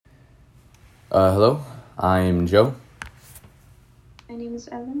Hello, I'm Joe. My name is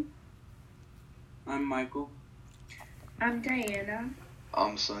Evan. I'm Michael. I'm Diana.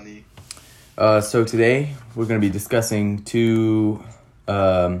 I'm Sunny. So today we're going to be discussing two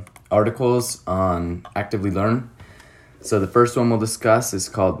articles on Actively Learn. So the first one we'll discuss is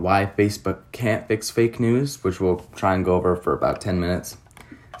called Why Facebook Can't Fix Fake News, which we'll try and go over for about 10 minutes.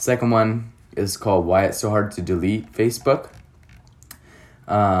 Second one is called Why It's So Hard to Delete Facebook,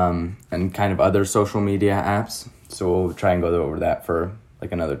 and kind of other social media apps. So we'll try and go over that for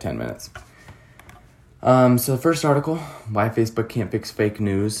like another 10 minutes. So the first article, Why Facebook Can't Fix Fake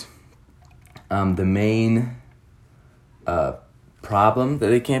News. The main problem that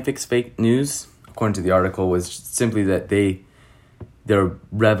they can't fix fake news, according to the article, was simply that their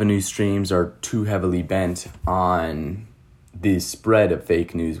revenue streams are too heavily bent on the spread of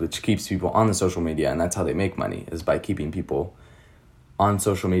fake news, which keeps people on the social media, and that's how they make money, is by keeping people on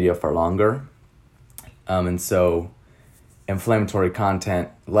social media for longer. And so inflammatory content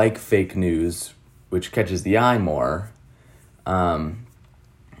like fake news, which catches the eye more,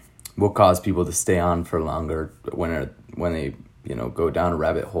 will cause people to stay on for longer when they go down a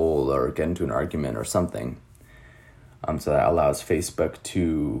rabbit hole or get into an argument or something. So that allows Facebook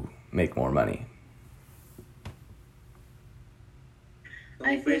to make more money. So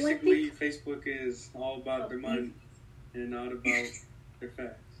basically, Facebook is all about their money and not about their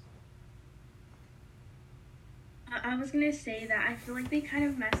facts. I was gonna say that I feel like they kind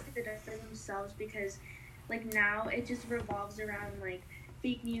of messed it up for themselves because, like, now it just revolves around like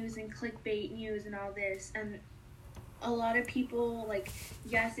fake news and clickbait news and all this, and a lot of people, like,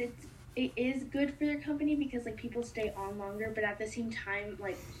 yes, it is good for their company because like people stay on longer, but at the same time,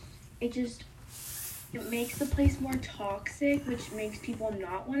 like, it makes the place more toxic, which makes people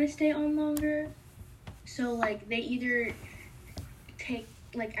not want to stay on longer. So like they either take,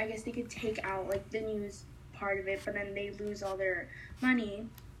 like, I guess they could take out like the news part of it, but then they lose all their money.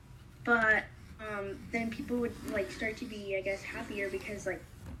 But then people would like start to be, I guess, happier because like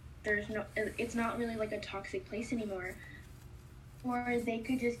it's not really like a toxic place anymore. Or they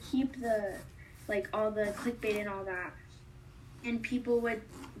could just keep the like all the clickbait and all that, and people would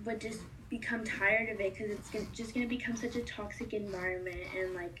just become tired of it because it's just going to become such a toxic environment,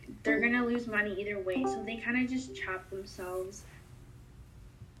 and like they're going to lose money either way, so they kind of just trap themselves.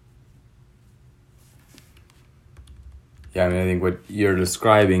 Yeah, I mean, I think what you're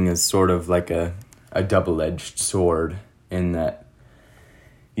describing is sort of like a double-edged sword in that,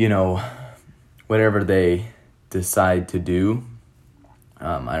 whatever they decide to do,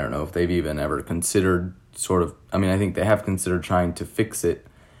 I don't know if they've even ever considered I think they have considered trying to fix it,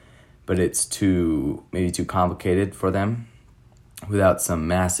 but it's maybe too complicated for them without some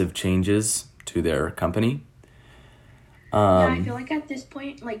massive changes to their company. Yeah, I feel like at this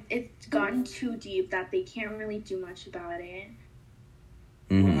point, like, it's gotten too deep that they can't really do much about it.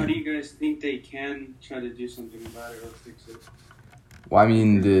 Mm-hmm. Well, how do you guys think they can try to do something about it or fix it? Well, I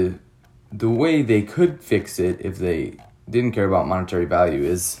mean, the way they could fix it if they didn't care about monetary value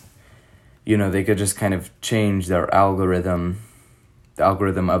is, they could just kind of change their algorithm, the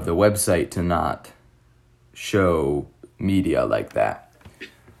algorithm of the website to not show media like that.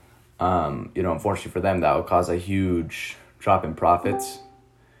 Unfortunately for them, that would cause a huge drop in profits,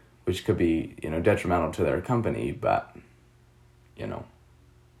 which could be, detrimental to their company, but, Yeah,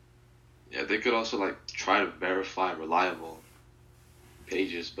 they could also try to verify reliable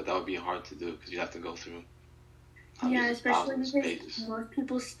pages, but that would be hard to do because you have to go through. Yeah, especially because most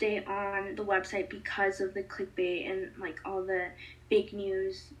people stay on the website because of the clickbait and like all the fake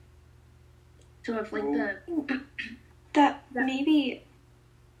news. So if like maybe.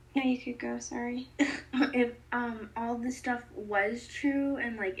 No, you could go, sorry. If all this stuff was true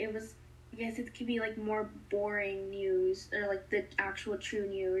and like it was, I guess it could be like more boring news or like the actual true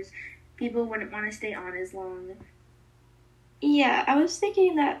news, people wouldn't want to stay on as long. Yeah, I was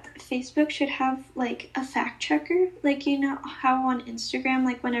thinking that Facebook should have like a fact checker, like how on Instagram,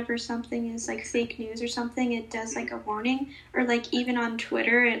 like whenever something is like fake news or something, it does like a warning, or like even on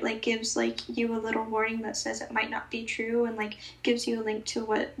Twitter, it like gives like you a little warning that says it might not be true and like gives you a link to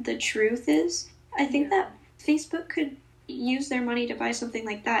what the truth is. I think that Facebook could use their money to buy something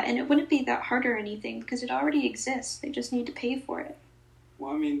like that, and it wouldn't be that hard or anything because it already exists. They just need to pay for it.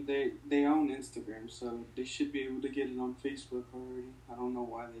 Well, I mean, they own Instagram, so they should be able to get it on Facebook already. I don't know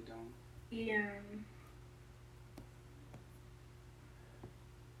why they don't. Yeah.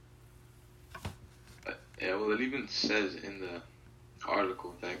 Yeah, well, it even says in the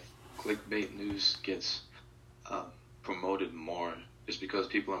article that clickbait news gets promoted more just because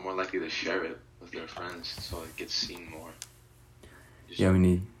people are more likely to share it with their friends, so it gets seen more. Yeah,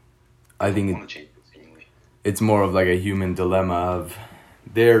 I think want to change it seemingly. It's more of like a human dilemma of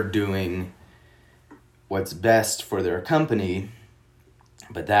they're doing what's best for their company,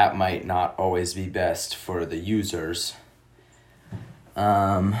 but that might not always be best for the users.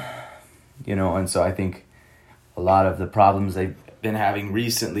 And so I think a lot of the problems they've been having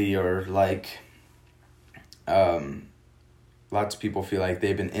recently are like, lots of people feel like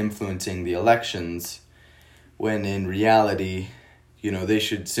they've been influencing the elections when in reality, they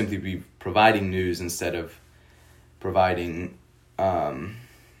should simply be providing news instead of providing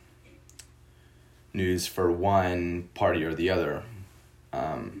news for one party or the other.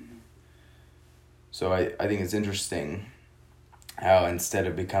 So I think it's interesting how instead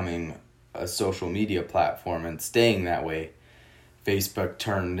of becoming a social media platform and staying that way, Facebook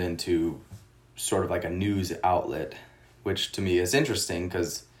turned into sort of like a news outlet, which to me is interesting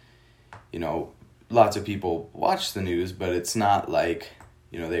because, lots of people watch the news, but it's not like,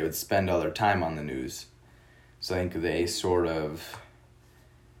 they would spend all their time on the news. So I think they sort of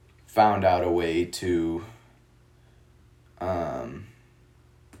found out a way to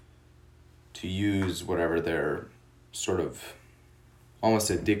use whatever their sort of almost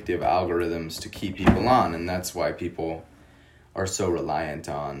addictive algorithms to keep people on, and that's why people are so reliant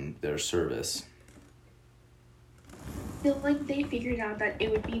on their service. I feel like they figured out that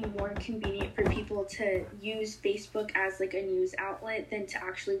it would be more convenient for people to use Facebook as like a news outlet than to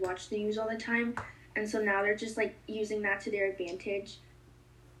actually watch the news all the time. And so now they're just like using that to their advantage.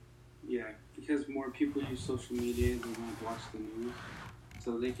 Yeah, because more people use social media, they won't watch the news.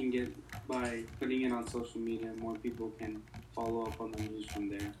 So they can get, by putting it on social media, more people can follow up on the news from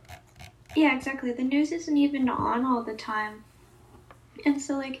there. Yeah, exactly. The news isn't even on all the time. And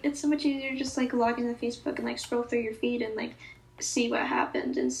so, it's so much easier to just, log into Facebook and, scroll through your feed and, see what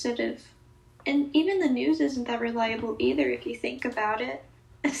happened instead of... And even the news isn't that reliable either if you think about it.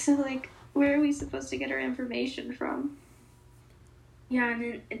 So, where are we supposed to get our information from? Yeah,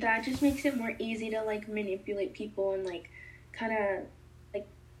 and then that just makes it more easy to, manipulate people and, kind of,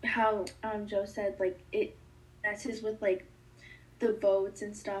 how Joe said, it messes with, the votes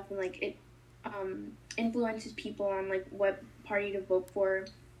and stuff, and, it influences people on, what party to vote for.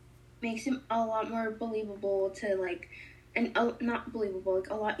 Makes it a lot more believable to, not believable,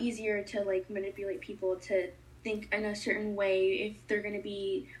 a lot easier to, manipulate people to think in a certain way if they're going to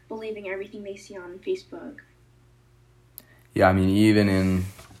be believing everything they see on Facebook. Yeah, I mean, even in,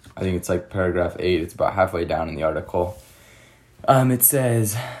 I think it's paragraph 8, it's about halfway down in the article. It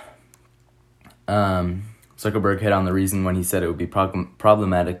says, Zuckerberg hit on the reason when he said it would be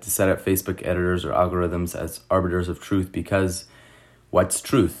problematic to set up Facebook editors or algorithms as arbiters of truth because what's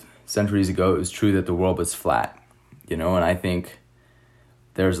truth? Centuries ago, it was true that the world was flat, and I think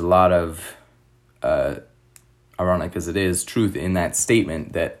there's a lot of, ironic as it is, truth in that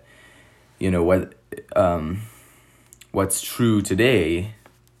statement that, what's true today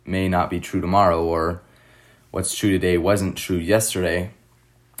may not be true tomorrow, or what's true today wasn't true yesterday,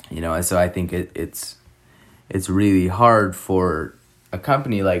 and so I think it's really hard for a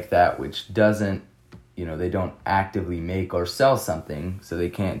company like that, which doesn't, they don't actively make or sell something, so they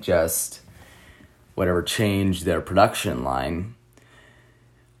can't just, change their production line.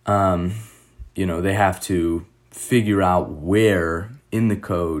 They have to figure out where in the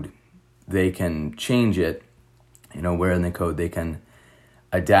code they can change it, where in the code they can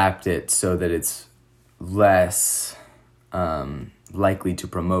adapt it so that it's less likely to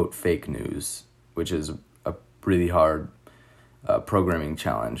promote fake news, which is a really hard programming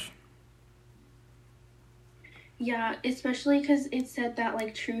challenge. Yeah, especially because it said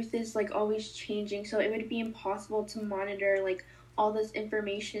that truth is always changing, so it would be impossible to monitor all this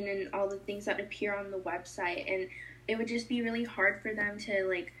information and all the things that appear on the website, and it would just be really hard for them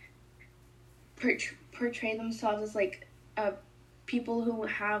to portray themselves as people who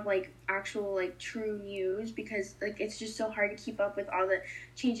have actual true news, because it's just so hard to keep up with all the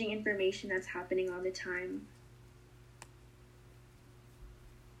changing information that's happening all the time.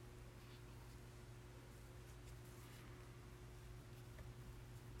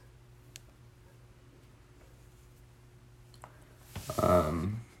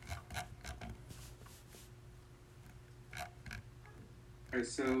 Alright,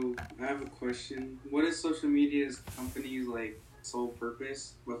 so I have a question. What is social media's company's sole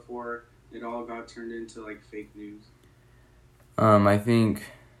purpose before it all got turned into fake news? I think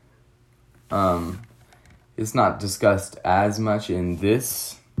it's not discussed as much in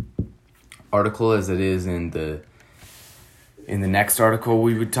this article as it is in the next article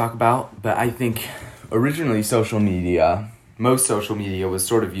we would talk about, but I think originally most social media was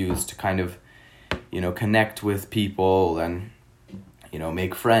sort of used to kind of, connect with people and,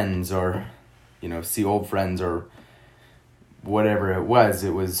 make friends or, see old friends or whatever it was.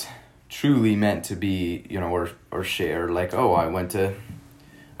 It was truly meant to be, or share, like, oh, I went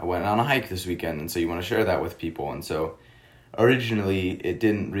on a hike this weekend, and so you want to share that with people. And so originally it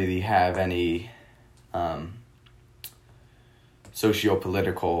didn't really have any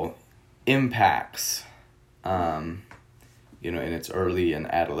socio-political impacts, in its early and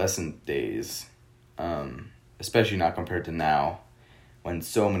adolescent days, especially not compared to now, when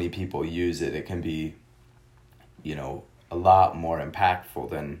so many people use it. It can be, a lot more impactful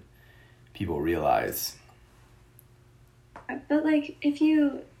than people realize. But, like, if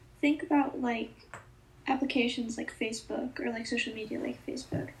you think about, like, applications like Facebook or, like, social media like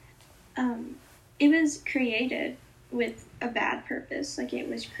Facebook, it was created with a bad purpose. Like, it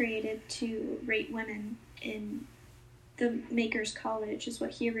was created to rate women in the Maker's College is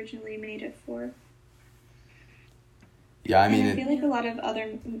what he originally made it for. Yeah, I mean... And I feel like a lot of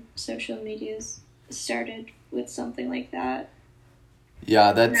other social medias started with something like that.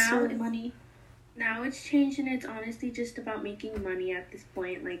 Yeah, that's... Now, money. Now it's changed, and it's honestly just about making money at this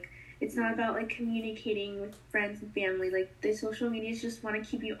point. Like, it's not about, like, communicating with friends and family. Like, the social medias just want to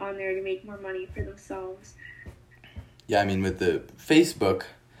keep you on there to make more money for themselves. Yeah, I mean, with the Facebook,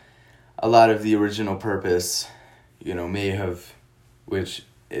 a lot of the original purpose, may have, which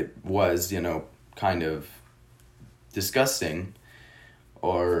it was, kind of disgusting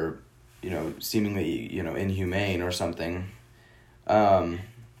or, seemingly, inhumane or something.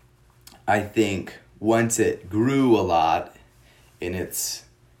 I think once it grew a lot in its,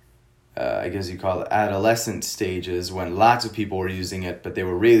 I guess you call it adolescent stages, when lots of people were using it, but they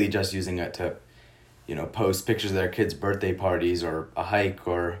were really just using it to, post pictures of their kids' birthday parties or a hike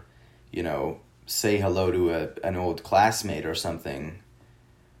or, say hello to an old classmate or something.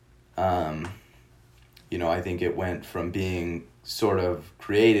 I think it went from being sort of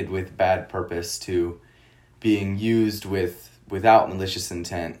created with bad purpose to being used without malicious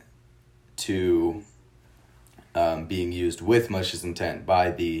intent to being used with malicious intent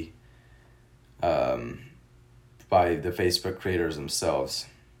by the Facebook creators themselves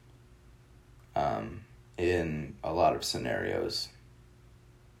in a lot of scenarios.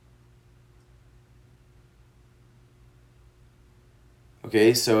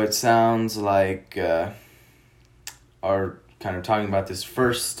 Okay, so it sounds like our kind of talking about this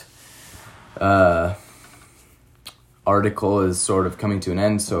first article is sort of coming to an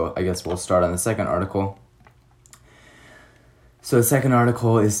end, so I guess we'll start on the second article. So the second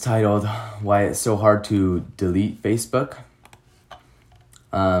article is titled, Why It's So Hard to Delete Facebook.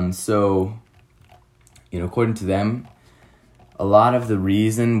 According to them, a lot of the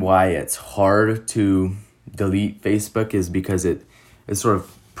reason why it's hard to delete Facebook is because it's sort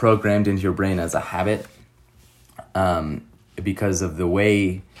of programmed into your brain as a habit. Because of the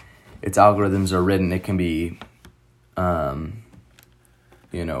way its algorithms are written, it can be, and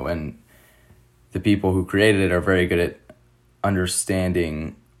the people who created it are very good at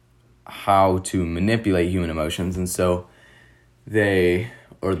understanding how to manipulate human emotions, and so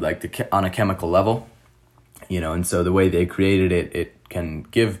on a chemical level, and so the way they created it, it can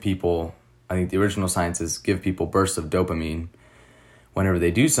give people, I think the original science is give people bursts of dopamine whenever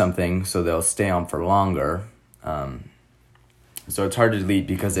they do something, so they'll stay on for longer. So it's hard to delete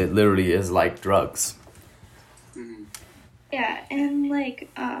because it literally is like drugs. Mm-hmm. Yeah, and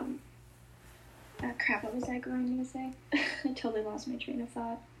crap, what was I going to say? I totally lost my train of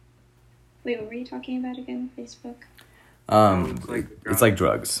thought. Wait, what were you talking about again? Facebook? It's like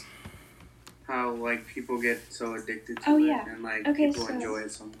drugs. How, people get so addicted to it, and, people enjoy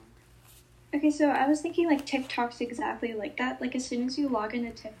it so much. Okay, so I was thinking, TikTok's exactly like that. As soon as you log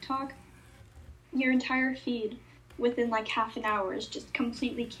into TikTok, your entire feed within, half an hour is just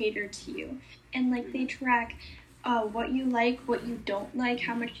completely catered to you. And, they track what you like, what you don't like,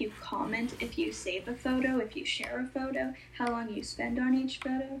 how much you comment, if you save a photo, if you share a photo, how long you spend on each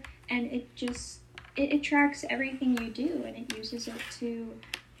photo. And it tracks everything you do, and it uses it to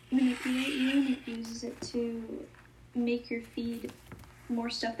manipulate you, and it uses it to make your feed more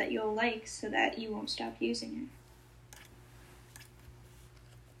stuff that you'll like so that you won't stop using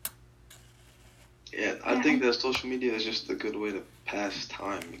it. Yeah, I think that social media is just a good way to pass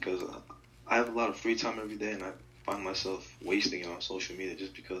time, because I have a lot of free time every day, and I find myself wasting it on social media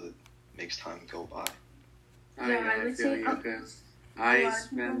just because it makes time go by. I would say because I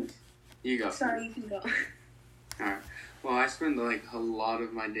spend... You go. Sorry, you can go. Alright. Well, I spend a lot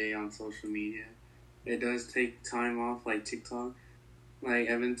of my day on social media. It does take time off, like TikTok. Like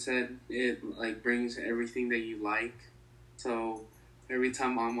Evan said, it brings everything that you like. So every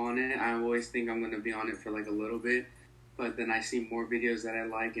time I'm on it, I always think I'm gonna be on it for a little bit, but then I see more videos that I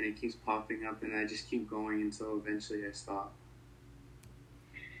like, and it keeps popping up, and I just keep going until eventually I stop.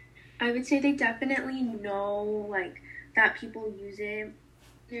 I would say they definitely know like that people use it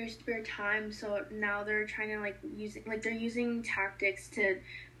their spare time, so now they're trying to like they're using tactics to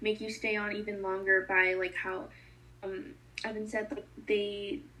make you stay on even longer by like how Evan said, like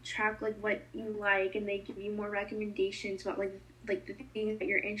they track like what you like, and they give you more recommendations about like the things that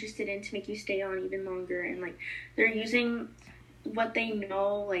you're interested in to make you stay on even longer, and like they're using what they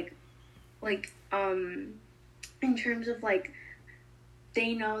know in terms of like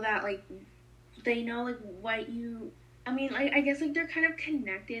they know that like they know like what you I guess like they're kind of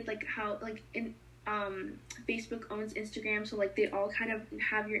connected, like how like in Facebook owns Instagram, so like they all kind of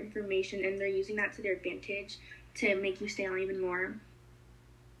have your information, and they're using that to their advantage to make you stay on even more.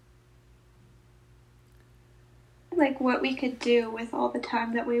 Like what we could do with all the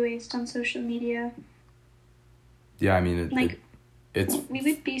time that we waste on social media. Yeah, I mean, it's we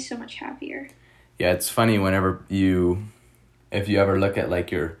would be so much happier. Yeah, it's funny whenever if you ever look at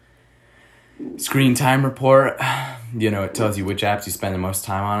like your screen time report, it tells you which apps you spend the most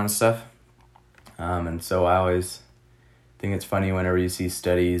time on and stuff. And so I always think it's funny whenever you see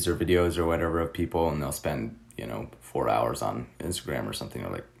studies or videos or whatever of people, and they'll spend 4 hours on Instagram or something.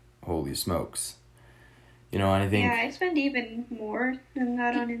 Or like, holy smokes. And I think... Yeah, I spend even more than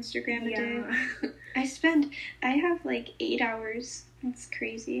that on Instagram a day. I have like 8 hours. It's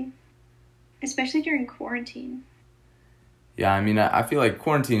crazy. Especially during quarantine. Yeah, I mean, I feel like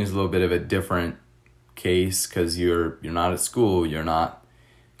quarantine is a little bit of a different case because you're not at school, you're not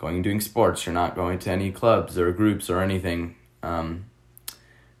going and doing sports, you're not going to any clubs or groups or anything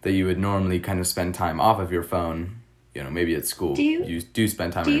that you would normally kind of spend time off of your phone. Maybe at school you do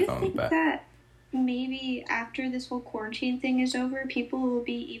spend time on your phone. Do you think that maybe after this whole quarantine thing is over, people will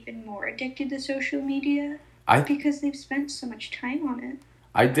be even more addicted to social media because they've spent so much time on it?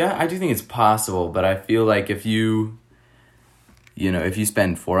 I do think it's possible, but I feel like if you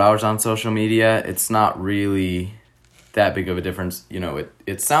spend 4 hours on social media, it's not really that big of a difference.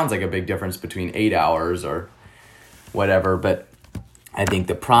 It sounds like a big difference between 8 hours or whatever, but I think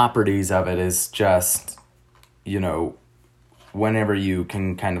the properties of it is just, whenever you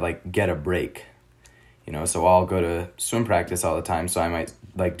can kind of like get a break, so I'll go to swim practice all the time, so I might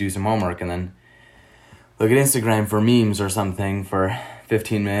like do some homework and then look at Instagram for memes or something for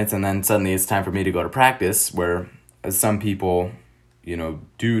 15 minutes, and then suddenly it's time for me to go to practice, where some people,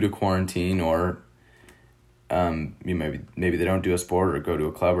 due to quarantine or maybe they don't do a sport or go to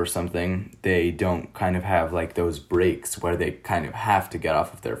a club or something, they don't kind of have like those breaks where they kind of have to get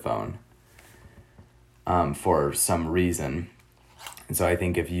off of their phone for some reason. And so I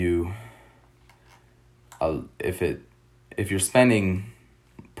think if you're spending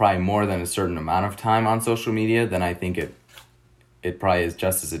probably more than a certain amount of time on social media, then I think it probably is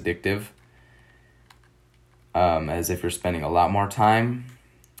just as addictive as if you're spending a lot more time.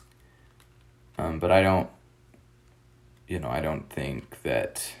 But I don't think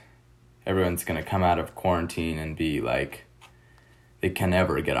that everyone's going to come out of quarantine and be like, they can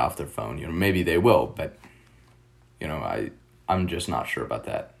never get off their phone. Maybe they will, but, I'm just not sure about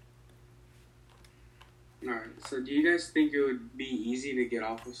that. Alright, so do you guys think it would be easy to get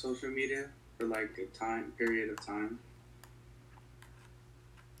off of social media for like a period of time?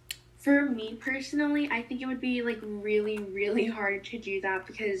 For me personally, I think it would be like really, really hard to do that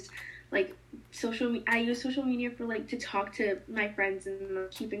because like I use social media for like to talk to my friends and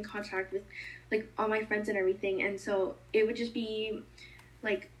like, keep in contact with like all my friends and everything, and so it would just be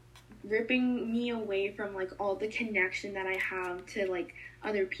like ripping me away from like all the connection that I have to like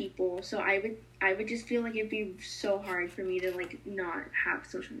other people. So I would just feel like it'd be so hard for me to like not have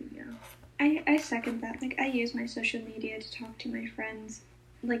social media. I second that. Like I use my social media to talk to my friends.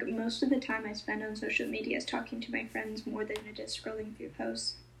 Like most of the time I spend on social media is talking to my friends more than it is scrolling through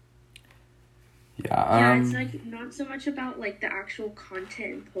posts. Yeah, it's like not so much about like the actual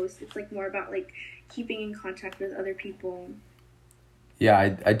content and posts. It's like more about like keeping in contact with other people. Yeah,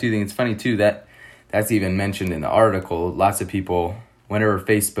 I do think it's funny too that's even mentioned in the article. Lots of people,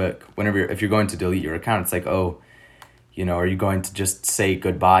 if you're going to delete your account, it's like, are you going to just say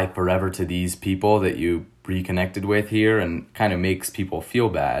goodbye forever to these people that you reconnected with here, and kind of makes people feel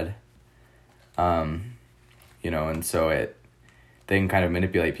bad. And so they can kind of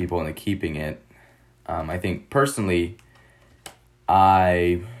manipulate people into keeping it. I think personally,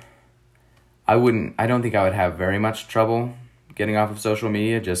 I don't think I would have very much trouble getting off of social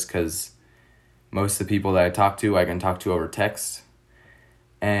media, just because most of the people that I talk to, I can talk to over text.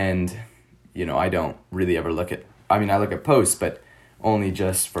 And, I don't really ever I look at posts, but only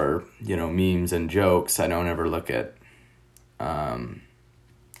just for, memes and jokes. I don't ever look at,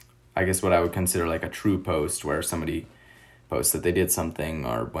 I guess what I would consider like a true post, where somebody posts that they did something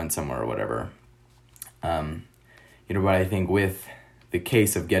or went somewhere or whatever. But I think with the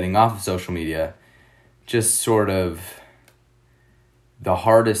case of getting off of social media, just sort of the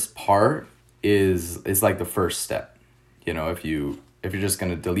hardest part is like the first step. If you're just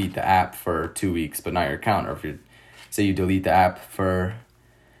going to delete the app for 2 weeks but not your account, or if you delete the app for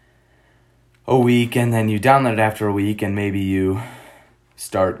a week and then you download it after a week and maybe you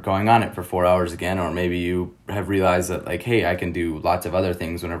start going on it for 4 hours again, or maybe you have realized that like, hey, I can do lots of other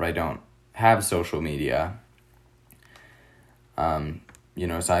things whenever I don't have social media.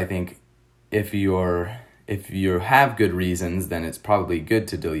 So I think if you have good reasons, then it's probably good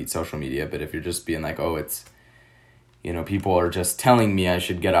to delete social media. But if you're just being like, oh, it's, people are just telling me I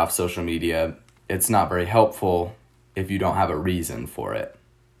should get off social media, it's not very helpful if you don't have a reason for it.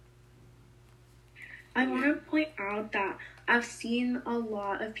 I want to point out that I've seen a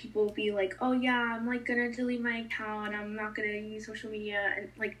lot of people be like, oh yeah, I'm like gonna delete my account, I'm not gonna use social media and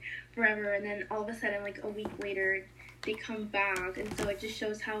like forever, and then all of a sudden like a week later they come back, and so it just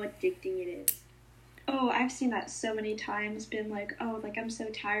shows how addicting it is. Oh, I've seen that so many times, been like, oh, like I'm so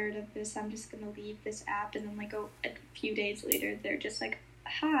tired of this, I'm just gonna leave this app, and then like a few days later they're just like,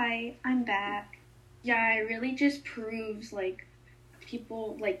 hi, I'm back. Yeah, it really just proves like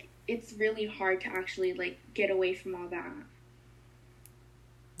people, like it's really hard to actually like get away from all that.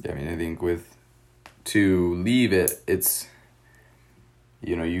 Yeah, I think to leave it, it's,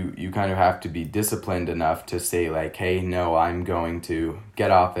 you kind of have to be disciplined enough to say like, hey, no, I'm going to get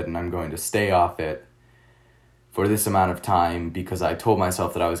off it and I'm going to stay off it for this amount of time because I told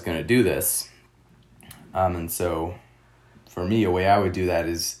myself that I was going to do this. And so for me, a way I would do that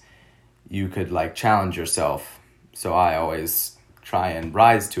is you could like challenge yourself. So I always try and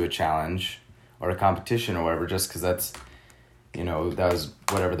rise to a challenge or a competition or whatever, just because that's, that was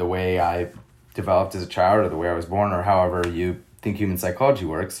whatever the way I developed as a child or the way I was born or however you think human psychology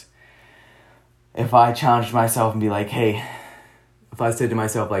works. If I challenged myself and be like, hey, if I said to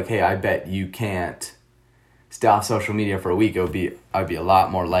myself like, hey, I bet you can't stay off social media for a week, I'd be a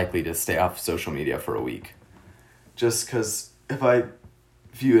lot more likely to stay off social media for a week. Just because if I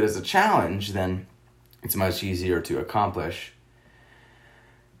view it as a challenge, then it's much easier to accomplish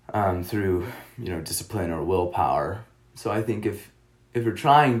through, discipline or willpower. So I think if you're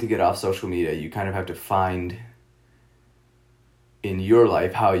trying to get off social media, you kind of have to find in your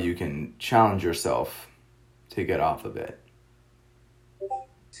life how you can challenge yourself to get off of it.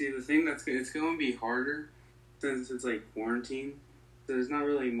 See, the thing it's going to be harder since it's like quarantine. So there's not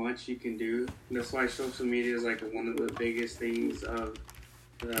really much you can do. That's why social media is like one of the biggest things of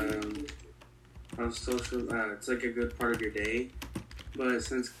social. It's like a good part of your day. But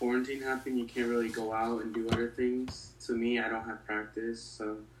since quarantine happened, you can't really go out and do other things. To me, I don't have practice,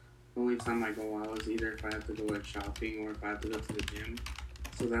 so the only time I go out is either if I have to go like shopping or if I have to go to the gym.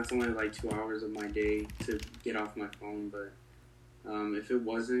 So that's only like 2 hours of my day to get off my phone. But if it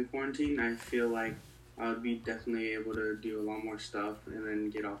wasn't quarantine, I feel like I would be definitely able to do a lot more stuff and then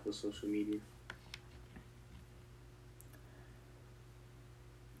get off of social media.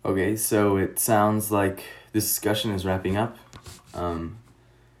 Okay, so it sounds like this discussion is wrapping up.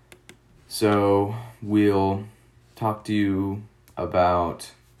 So we'll talk to you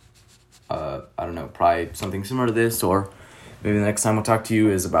about, probably something similar to this, or maybe the next time we'll talk to you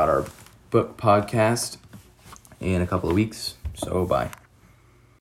is about our book podcast in a couple of weeks. So bye.